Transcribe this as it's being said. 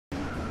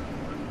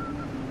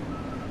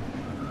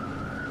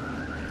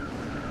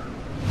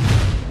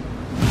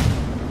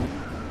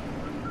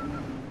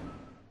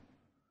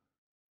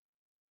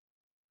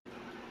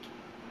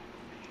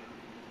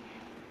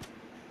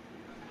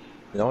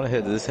You want to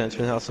head to this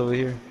henchman house over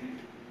here?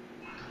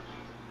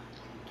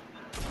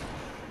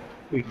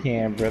 We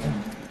can, brother.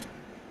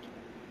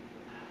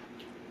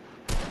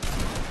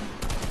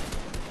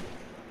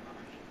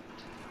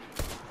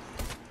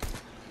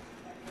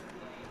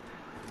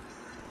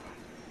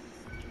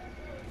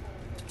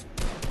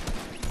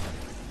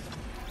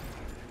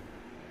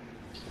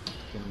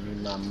 Give me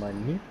my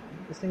money.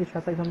 This nigga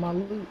trying to take some of my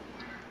loot.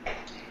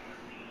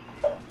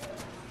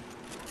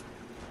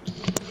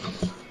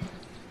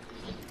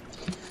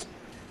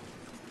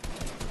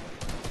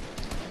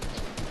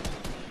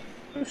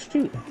 Oh,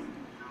 shoot.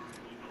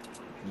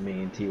 Me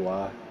and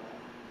TY.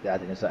 Yeah, I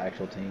think it's an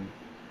actual team.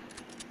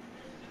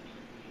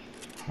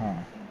 Huh.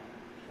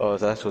 Oh,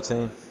 it's actual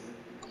team?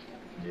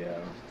 Yeah.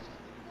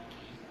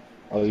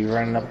 Oh, you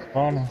running up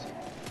on us?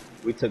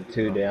 We took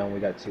 2 down, we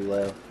got 2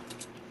 left.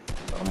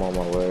 I'm on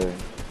my way.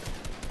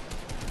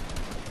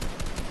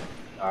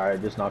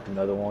 Alright, just knocked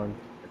another one.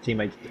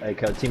 Teammates,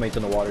 teammates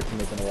in the water,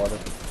 teammates in the water.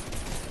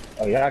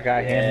 Oh, yeah, I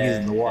got him, he's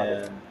in the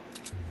water.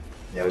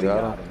 Yeah, we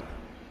got him.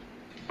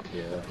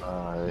 Yeah.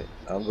 Alright,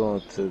 I'm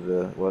going to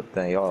the, what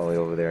thing, y'all all the way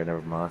over there,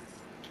 never mind.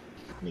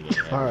 Yeah.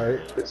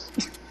 Alright.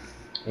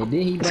 And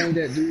then he bring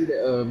that dude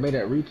that made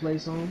that replay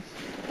song?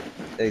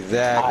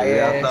 Exactly,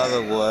 yeah. I saw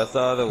the boy, I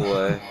saw the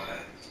boy.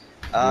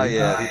 Oh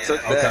yeah, he took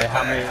that. Okay,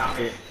 how many?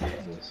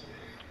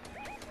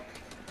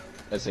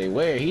 Let's see,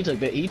 where? He took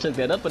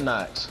that up a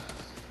notch.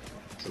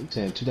 So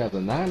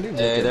 2009?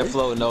 Hey, they're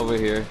floating over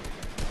here.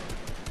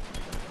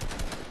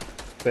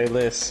 Say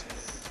less.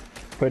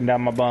 Putting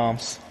down my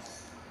bombs.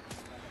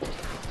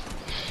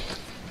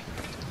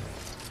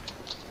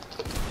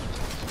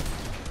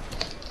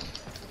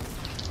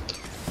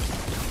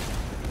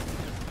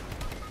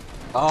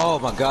 Oh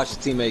my gosh,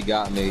 your teammate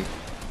got me.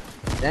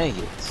 Dang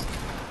it.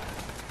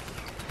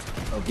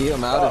 Oh, get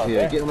him out of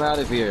here. Get him out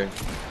of here.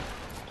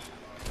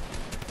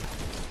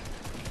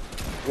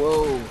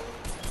 Whoa.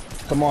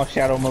 Come on,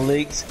 Shadow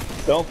Maliks.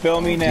 Don't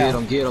fail me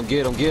now. Get him.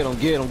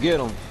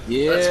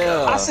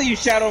 Yeah. I see you,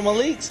 Shadow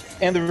Maliks.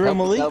 And the real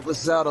Malik. Help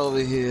us out over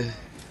here.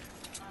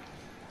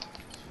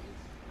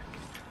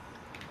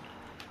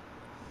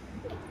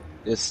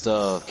 It's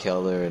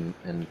Keller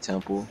and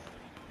Temple.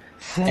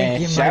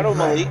 And Shadow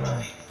Malik.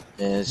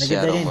 And Nigga,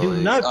 Shadow they didn't Malik.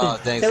 do nothing. Oh,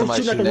 thanks, They was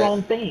somebody shooting at the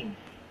wrong thing.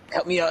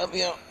 Help me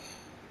out.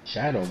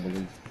 Shadow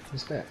Malik.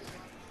 What's that?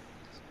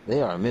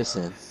 They are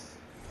missing.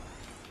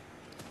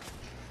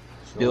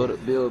 Build.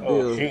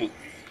 Oh, shoot.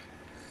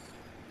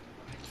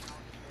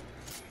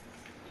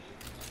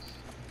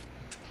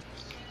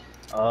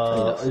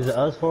 Is it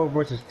us 4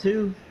 versus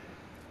 2?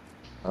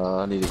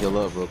 I need to heal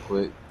up real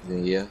quick.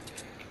 Then yeah.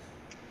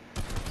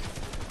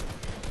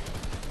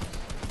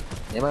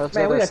 Man,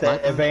 we got the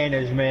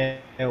advantage, man.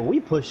 We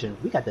pushing.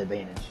 We got the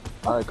advantage.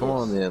 Alright, come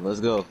on then. Let's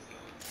go.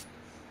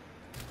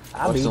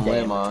 I'll be some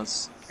damned.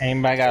 landmines.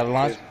 Anybody got a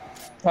launch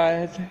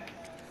pad?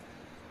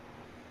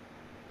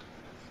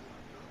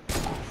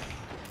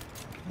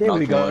 There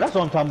we go. One. That's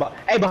what I'm talking about.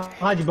 Hey,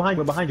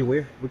 behind you.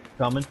 We're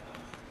coming.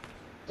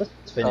 Let's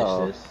finish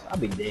this. I'll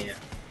be damned.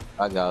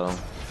 I got him.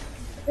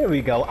 There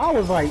we go. I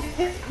was like,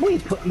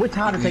 we're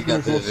tired of taking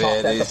this little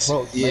soft ass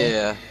approach, man.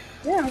 Yeah.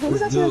 Yeah,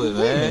 Let's do it,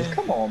 man.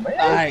 Come on, man.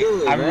 Alright,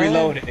 I man.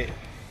 reloaded it.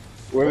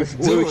 Where we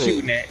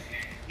shooting at?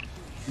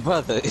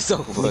 Brother, it's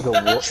over.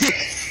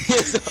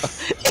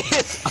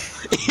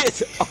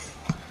 It's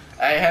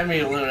I had me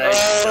eliminated.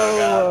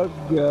 Oh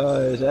my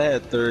gosh, I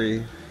had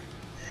 3.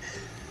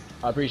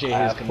 I appreciate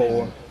his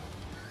commitment.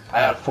 I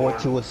have 4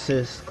 to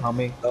assist. Call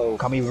me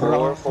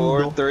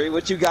 4, 3.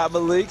 What you got,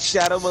 Malik?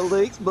 Shadow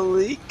Malik?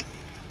 What's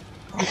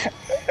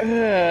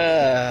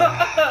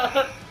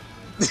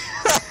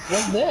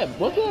that?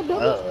 What's that,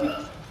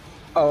 brother?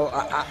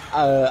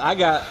 I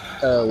got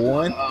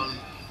 1.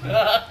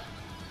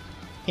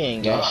 He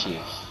ain't got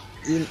shit.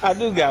 I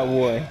do got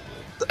 1.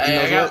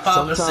 Hey, I got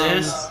 5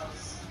 assists.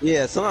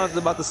 Yeah, sometimes it's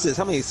about the assists.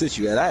 How many assists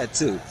you had? I had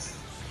 2.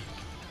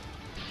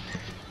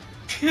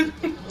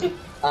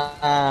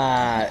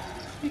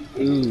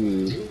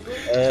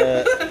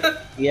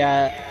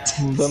 Yeah,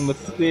 but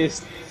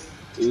assist.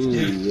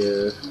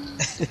 Yeah.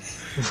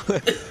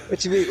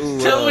 What you mean? Ooh,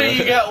 Tell me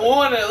you got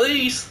 1 at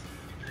least.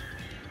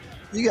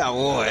 You got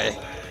 1.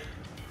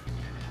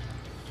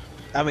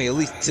 I mean, at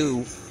least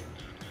 2.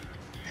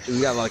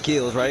 You got a lot of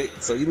kills, right?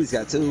 So you at least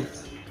got 2.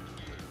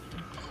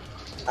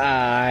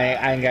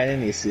 I ain't got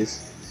any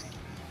assists.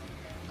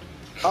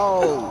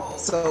 Oh,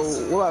 so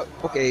what about,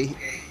 okay,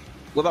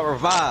 what about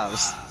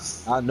revives?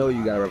 I know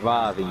you got a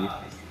revive in you.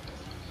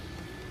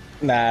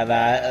 Nah,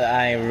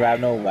 I ain't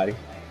revived nobody.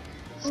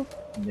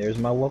 There's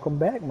my welcome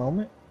back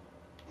moment.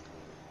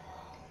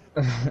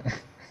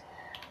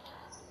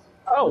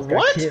 Oh,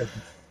 what?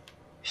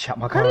 Shot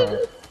my car.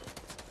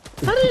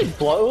 How did he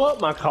blow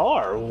up my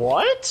car?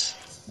 What?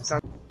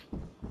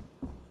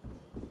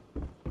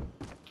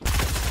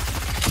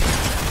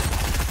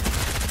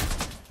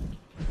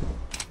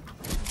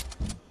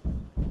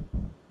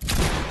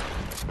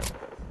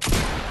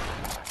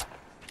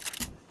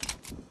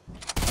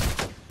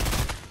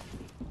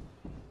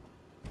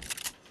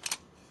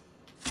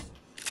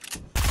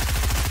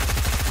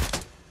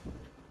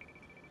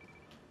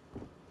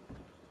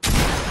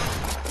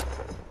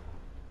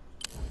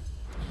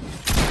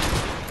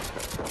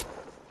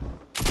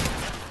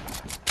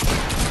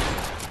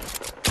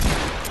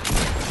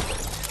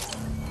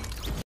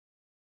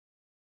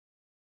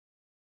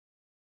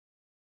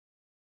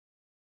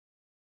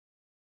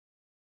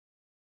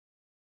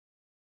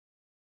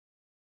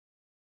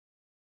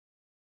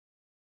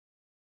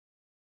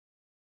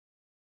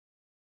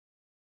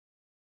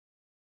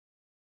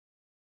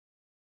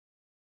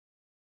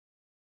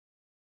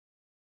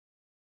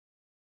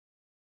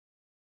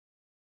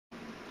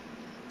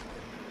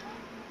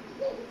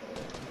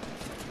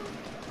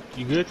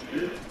 You good?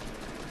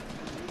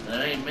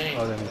 That ain't me.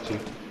 Oh, that ain't you.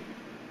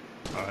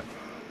 Alright.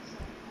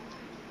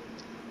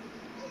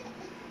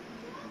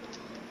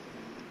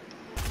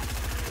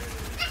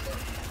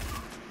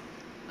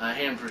 I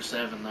hit him for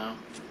 7 though.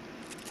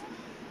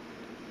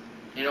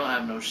 He don't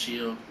have no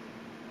shield.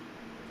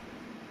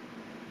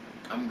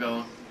 I'm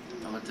going.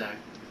 I'm attacking.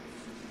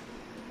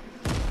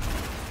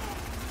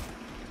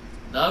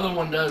 The other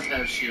one does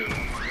have shield.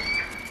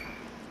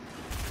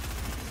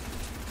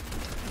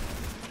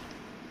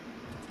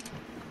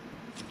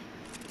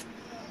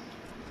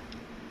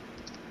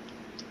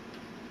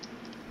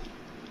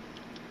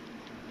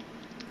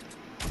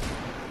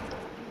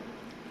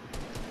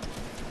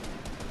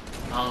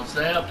 Oh,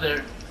 stay up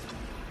there.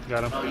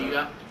 Got him. Oh, you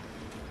got.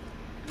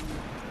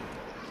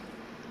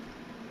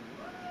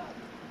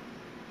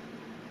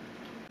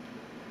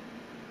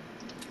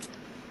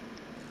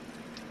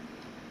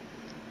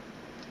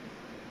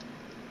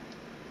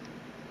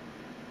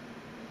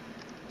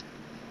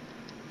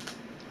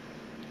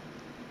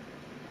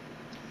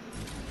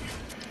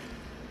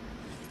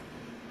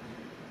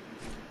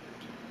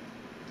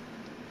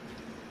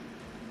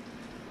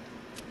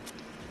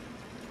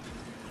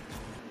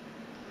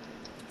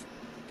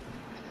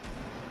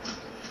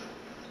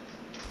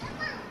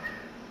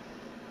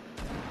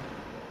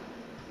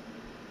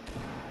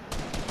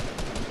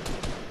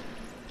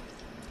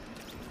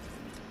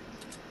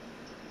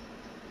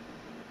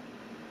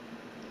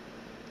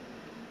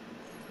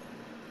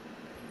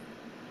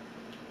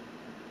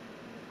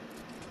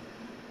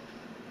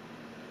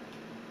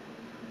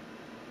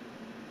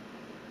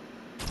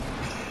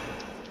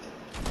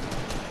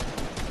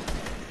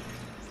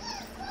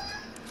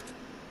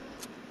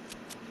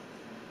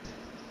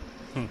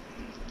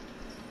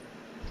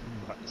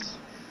 Nice.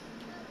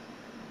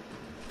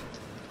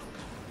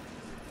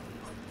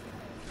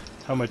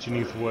 How much you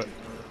need for what?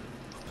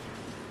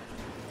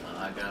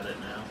 I got it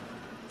now.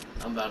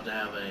 I'm about to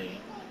have a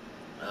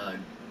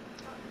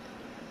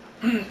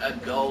a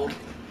gold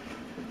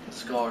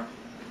scar.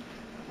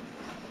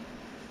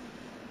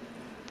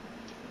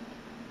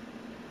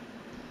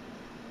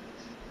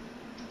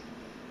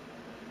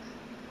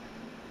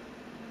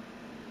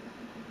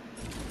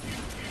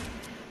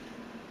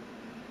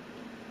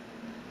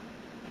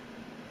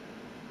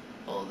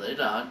 Oh, they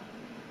died.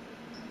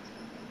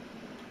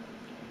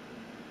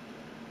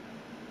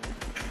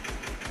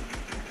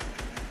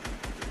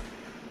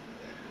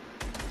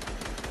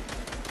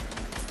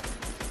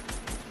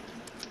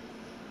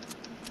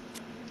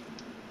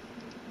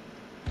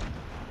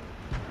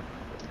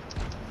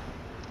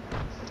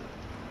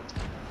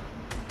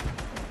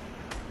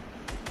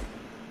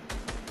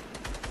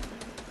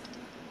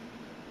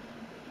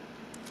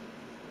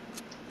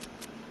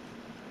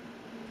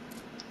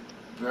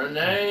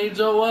 Grenades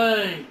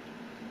away!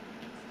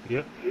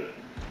 Yep. You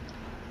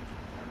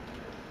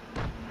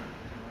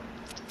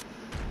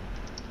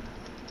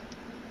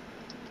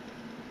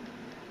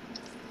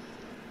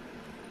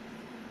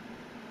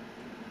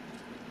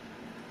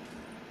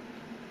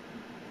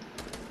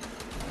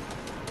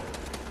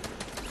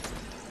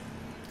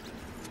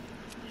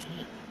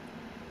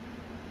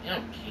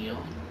don't kill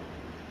him.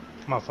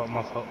 My fault,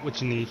 my fault.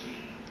 What you need?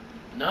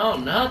 No,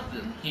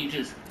 nothing. You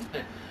just,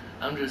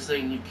 I'm just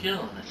saying you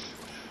killing it.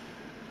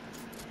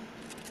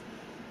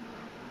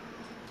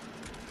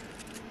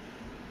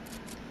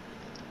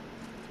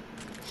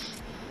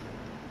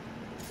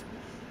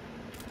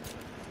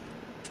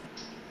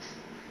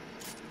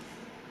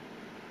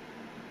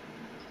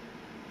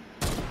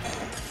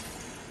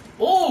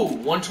 Oh,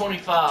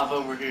 125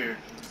 over here,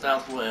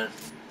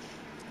 southwest.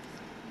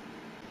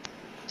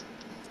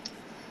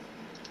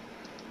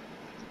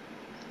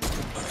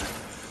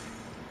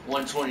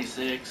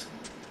 $126.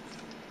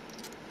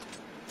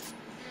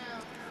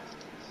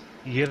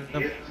 You get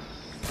him?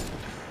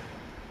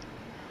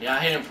 Yeah, I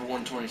hit him for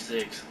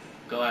 126.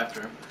 Go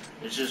after him.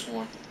 It's just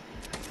one.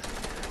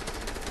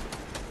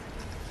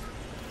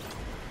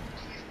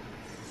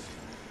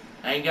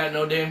 I ain't got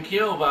no damn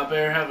kill, but I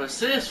better have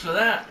assist for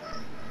that.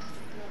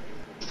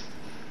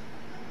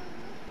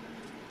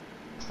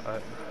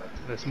 Alright.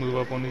 Let's move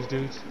up on these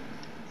dudes.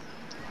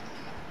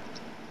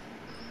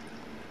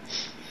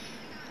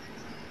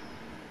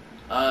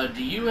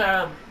 Do you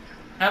have,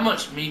 how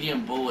much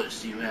medium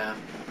bullets do you have?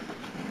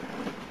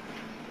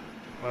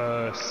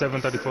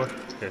 734.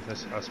 Okay,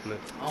 I'll split.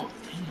 Oh,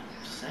 damn,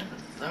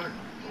 730.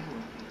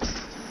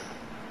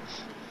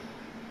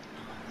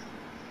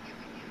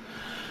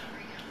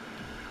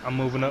 I'm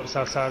moving up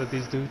south side of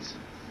these dudes.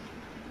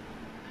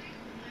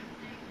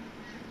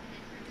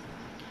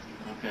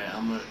 Okay,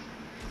 I'm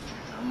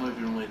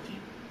moving with you.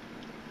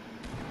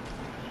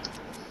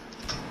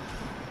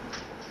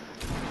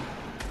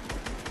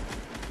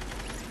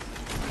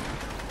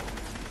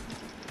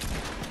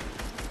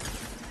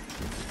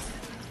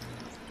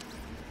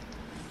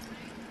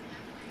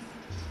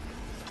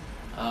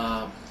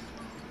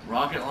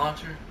 Rocket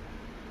launcher?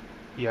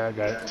 Yeah, I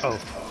got it. Oh,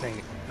 dang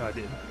it. No, I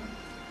didn't.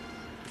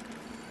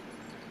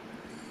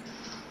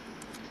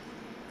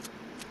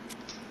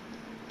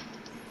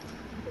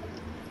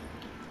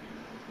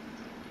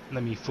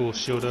 Let me full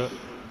shield up.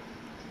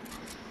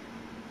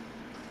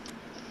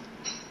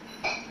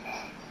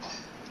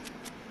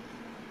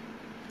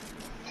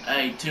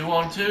 Hey,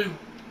 2-on-2.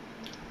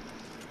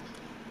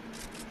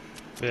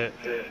 Bet.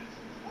 Let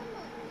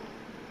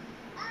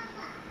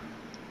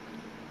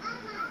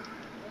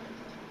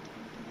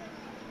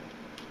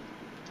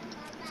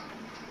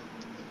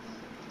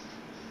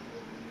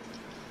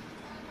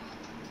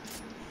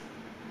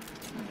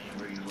me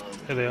reload.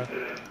 Here they are.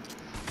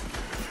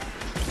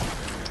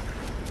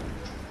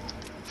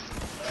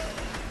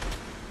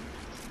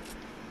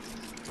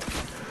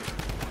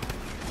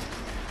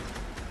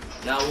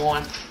 Got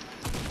one.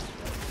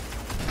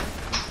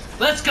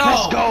 Let's go!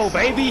 Let's go,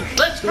 baby!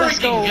 Let's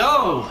freaking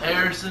go,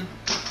 Harrison!